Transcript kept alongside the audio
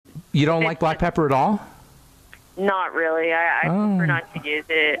You don't like black pepper at all? Not really. I prefer not to use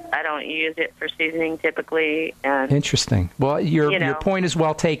it. I don't use it for seasoning typically. And interesting. Well, your point is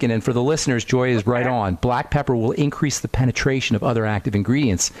well taken, and for the listeners, Joy is right on. Black pepper will increase the penetration of other active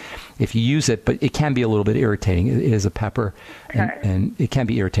ingredients if you use it, but it can be a little bit irritating. It is a pepper, and it can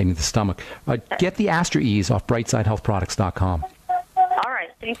be irritating to the stomach. Get the Astra Ease off BrightSideHealthProducts.com. All right.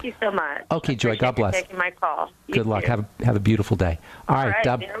 Thank you so much. Okay, Joy. God bless. Taking my call. Good luck. Have a beautiful day. All right.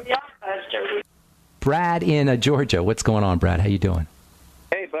 There we are. Brad in Georgia. What's going on, Brad? How you doing?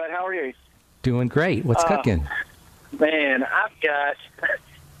 Hey, bud. How are you? Doing great. What's cooking? Man,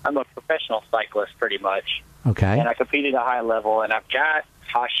 I'm a professional cyclist pretty much. Okay. And I compete at a high level, and I've got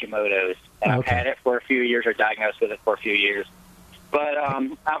Hashimoto's. And I've had it for a few years, or diagnosed with it for a few years. But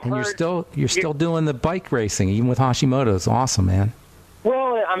I've heard... You're still doing the bike racing, even with Hashimoto's. Awesome, man.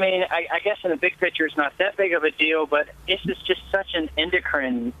 Well, I mean, I guess in the big picture, it's not that big of a deal, but this is just such an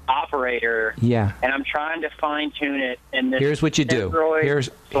endocrine operator. Yeah. And I'm trying to fine-tune it in this. Here's what you do.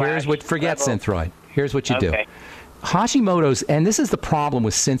 Here's what, forget Synthroid. Here's what you do. Hashimoto's, and this is the problem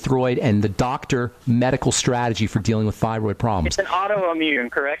with Synthroid and the doctor medical strategy for dealing with thyroid problems. It's an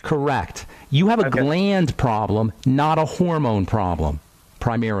autoimmune, correct? Correct. You have a gland problem, not a hormone problem,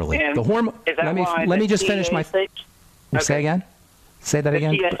 primarily. And the hormone. Let me just finish my. Say again. Say that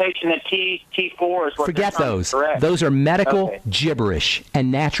again. The TSH and the T4 is what. Forget those. Those are medical gibberish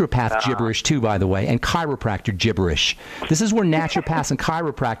and naturopath gibberish too, by the way, and chiropractor gibberish. This is where naturopaths and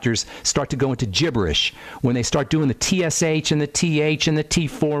chiropractors start to go into gibberish when they start doing the TSH and the TH and the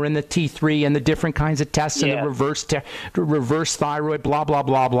T4 and the T3 and the different kinds of tests and the reverse thyroid, blah blah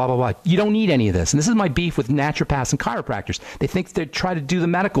blah blah blah blah. You don't need any of this. And this is my beef with naturopaths and chiropractors. They think they try to do the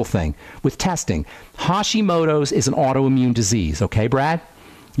medical thing with testing. Hashimoto's is an autoimmune disease. Okay, Brad?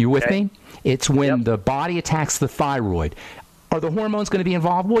 You with me? It's when the body attacks the thyroid. Are the hormones going to be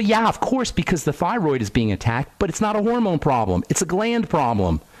involved? Well, yeah, of course, because the thyroid is being attacked, but it's not a hormone problem. It's a gland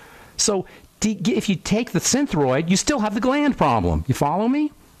problem. So if you take the Synthroid, you still have the gland problem. You follow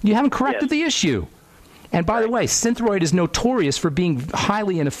me? You haven't corrected the issue. And by the way, Synthroid is notorious for being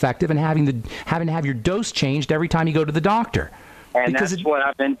highly ineffective and having to have your dose changed every time you go to the doctor. And that's what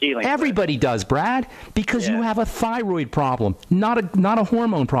I've been dealing with. Everybody does, Brad, because you have a thyroid problem, not a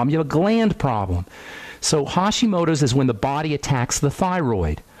hormone problem. You have a gland problem. So Hashimoto's is when the body attacks the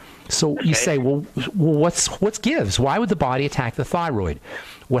thyroid. So you say, well, what's gives? Why would the body attack the thyroid?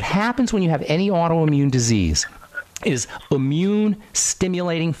 What happens when you have any autoimmune disease is immune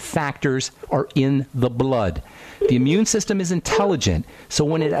stimulating factors are in the blood. The immune system is intelligent. So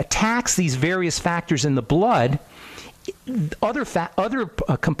when it attacks these various factors in the blood, other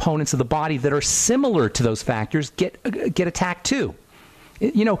components of the body that are similar to those factors get attacked too.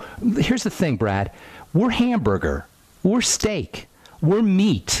 You know, here's the thing, Brad. We're hamburger, we're steak, we're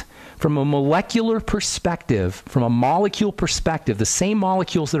meat. From a molecular perspective, from a molecule perspective, the same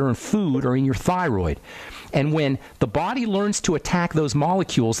molecules that are in food are in your thyroid. And when the body learns to attack those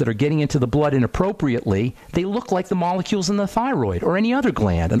molecules that are getting into the blood inappropriately, they look like the molecules in the thyroid or any other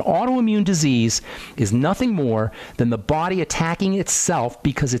gland. An autoimmune disease is nothing more than the body attacking itself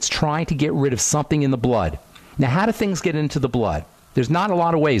because it's trying to get rid of something in the blood. Now, how do things get into the blood? There's not a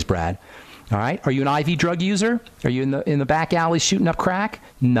lot of ways, Brad. All right? Are you an IV drug user? Are you in the back alley shooting up crack?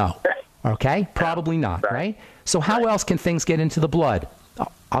 No. Okay? Probably not, right? So how else can things get into the blood?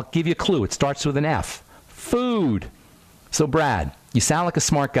 I'll give you a clue. It starts with an F. Food. So, Brad, you sound like a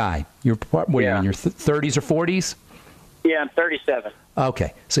smart guy. You're in your 30s or 40s? Yeah, I'm 37.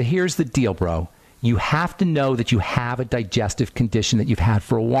 Okay. So here's the deal, bro. You have to know that you have a digestive condition that you've had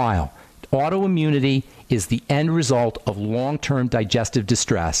for a while. Autoimmunity is the end result of long-term digestive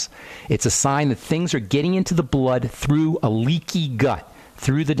distress. It's a sign that things are getting into the blood through a leaky gut,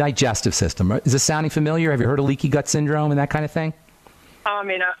 through the digestive system. Is this sounding familiar? Have you heard of leaky gut syndrome and that kind of thing? I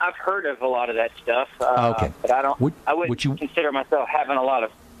mean, I've heard of a lot of that stuff, okay. But I wouldn't consider myself having a lot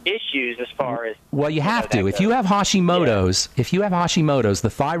of issues as far as... Well, you have to. If you have Hashimoto's, the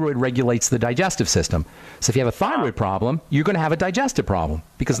thyroid regulates the digestive system. So if you have a thyroid problem, you're going to have a digestive problem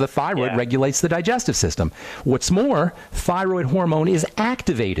because the thyroid regulates the digestive system. What's more, thyroid hormone is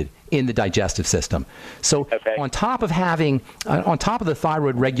activated in the digestive system. So on top of the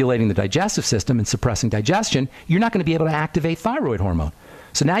thyroid regulating the digestive system and suppressing digestion, you're not going to be able to activate thyroid hormone.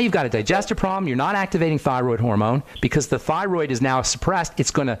 So now you've got a digestive problem. You're not activating thyroid hormone because the thyroid is now suppressed. It's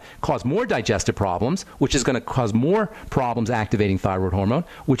going to cause more digestive problems, which is going to cause more problems activating thyroid hormone,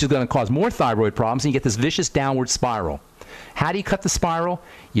 which is going to cause more thyroid problems, and you get this vicious downward spiral. How do you cut the spiral?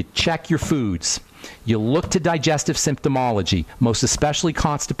 You check your foods. You look to digestive symptomology, most especially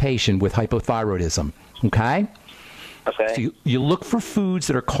constipation with hypothyroidism. Okay? Okay. So you look for foods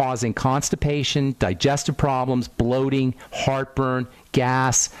that are causing constipation, digestive problems, bloating, heartburn,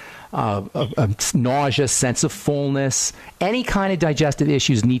 gas, nausea, sense of fullness. Any kind of digestive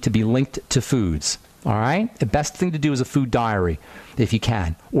issues need to be linked to foods. All right? The best thing to do is a food diary, if you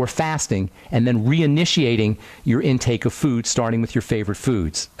can, or fasting, and then reinitiating your intake of food, starting with your favorite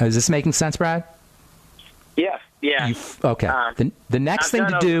foods. Is this making sense, Brad? Yeah. Yeah. Okay. The next thing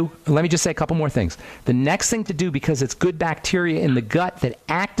to do, let me just say a couple more things. The next thing to do, because it's good bacteria in the gut that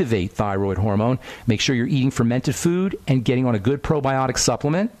activate thyroid hormone, make sure you're eating fermented food and getting on a good probiotic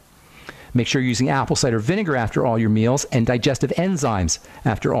supplement. Make sure you're using apple cider vinegar after all your meals and digestive enzymes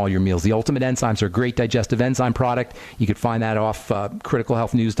after all your meals. The Ultimate Enzymes are a great digestive enzyme product. You can find that off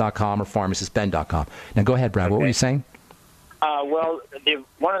criticalhealthnews.com or pharmacistben.com. Now, go ahead, Brad. Okay. What were you saying? Well,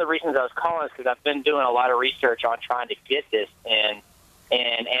 one of the reasons I was calling is because I've been doing a lot of research on trying to get this, and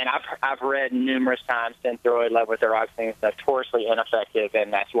I've read numerous times synthroid, levothyroxine is notoriously ineffective,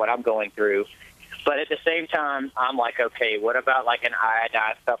 and that's what I'm going through. But at the same time, I'm like, okay, what about like an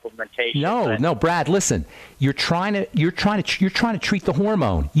iodine supplementation? No, Brad, listen. You're trying to treat the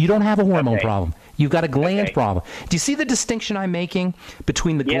hormone. You don't have a hormone problem. You've got a gland problem. Do you see the distinction I'm making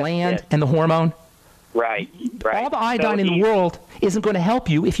between the gland and the hormone? Right. All the iodine in the world isn't going to help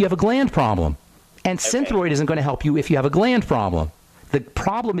you if you have a gland problem. And synthroid isn't going to help you if you have a gland problem. The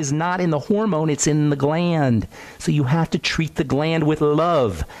problem is not in the hormone, it's in the gland. So you have to treat the gland with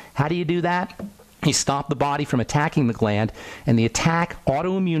love. How do you do that? You stop the body from attacking the gland, and the attack,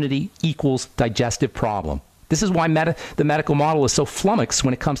 autoimmunity, equals digestive problem. This is why the medical model is so flummoxed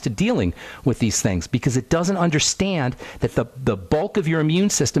when it comes to dealing with these things, because it doesn't understand that the bulk of your immune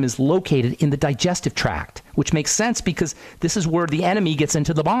system is located in the digestive tract, which makes sense because this is where the enemy gets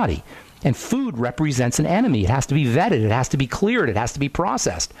into the body. And food represents an enemy. It has to be vetted. It has to be cleared. It has to be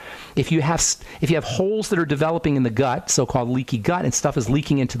processed. If you have holes that are developing in the gut, so-called leaky gut, and stuff is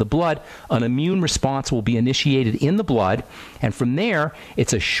leaking into the blood, an immune response will be initiated in the blood, and from there,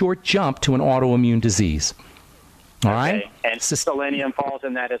 it's a short jump to an autoimmune disease. All right? And selenium falls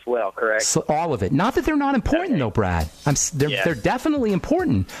in that as well, correct? So all of it. Not that they're not important, though, Brad. They're definitely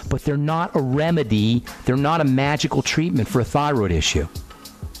important, but they're not a remedy. They're not a magical treatment for a thyroid issue.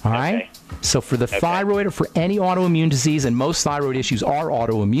 All right? So for the thyroid or for any autoimmune disease, and most thyroid issues are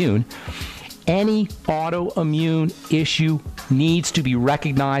autoimmune, any autoimmune issue needs to be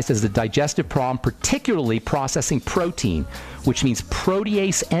recognized as a digestive problem, particularly processing protein, which means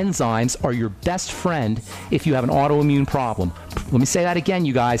protease enzymes are your best friend if you have an autoimmune problem. Let me say that again,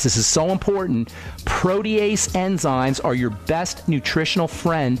 you guys. This is so important. Protease enzymes are your best nutritional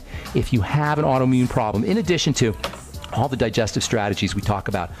friend if you have an autoimmune problem, in addition to all the digestive strategies we talk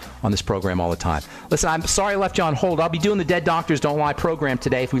about on this program all the time. Listen, I'm sorry I left you on hold. I'll be doing the Dead Doctors Don't Lie program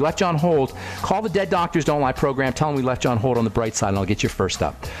today. If we left you on hold, call the Dead Doctors Don't Lie program. Tell them we left you on hold on the bright side, and I'll get you first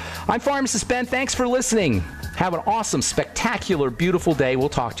up. I'm Pharmacist Ben. Thanks for listening. Have an awesome, spectacular, beautiful day. We'll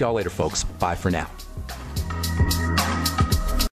talk to y'all later, folks. Bye for now.